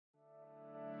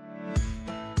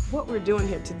What we're doing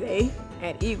here today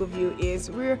at Eagle View is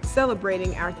we're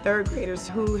celebrating our third graders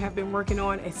who have been working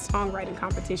on a songwriting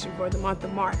competition for the month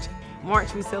of March.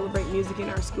 March, we celebrate music in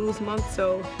our schools month,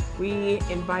 so we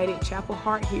invited Chapel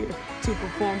Hart here to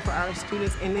perform for our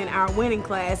students, and then our winning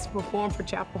class perform for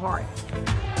Chapel Hart.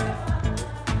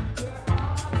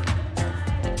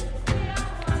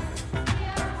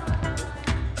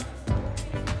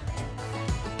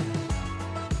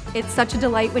 It's such a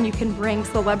delight when you can bring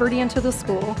celebrity into the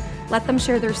school, let them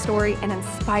share their story, and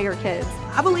inspire kids.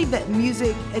 I believe that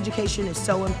music education is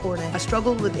so important. I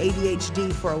struggled with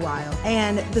ADHD for a while,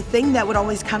 and the thing that would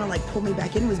always kind of like pull me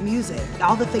back in was music.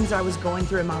 All the things I was going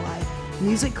through in my life,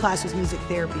 music class was music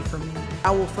therapy for me.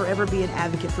 I will forever be an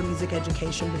advocate for music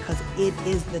education because it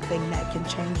is the thing that can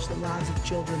change the lives of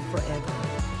children forever.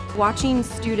 Watching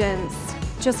students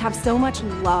just have so much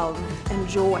love and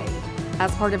joy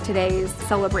as part of today's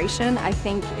celebration, I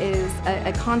think is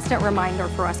a constant reminder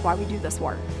for us why we do this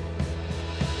work.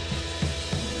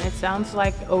 It sounds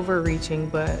like overreaching,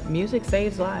 but music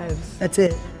saves lives. That's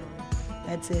it.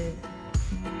 That's it.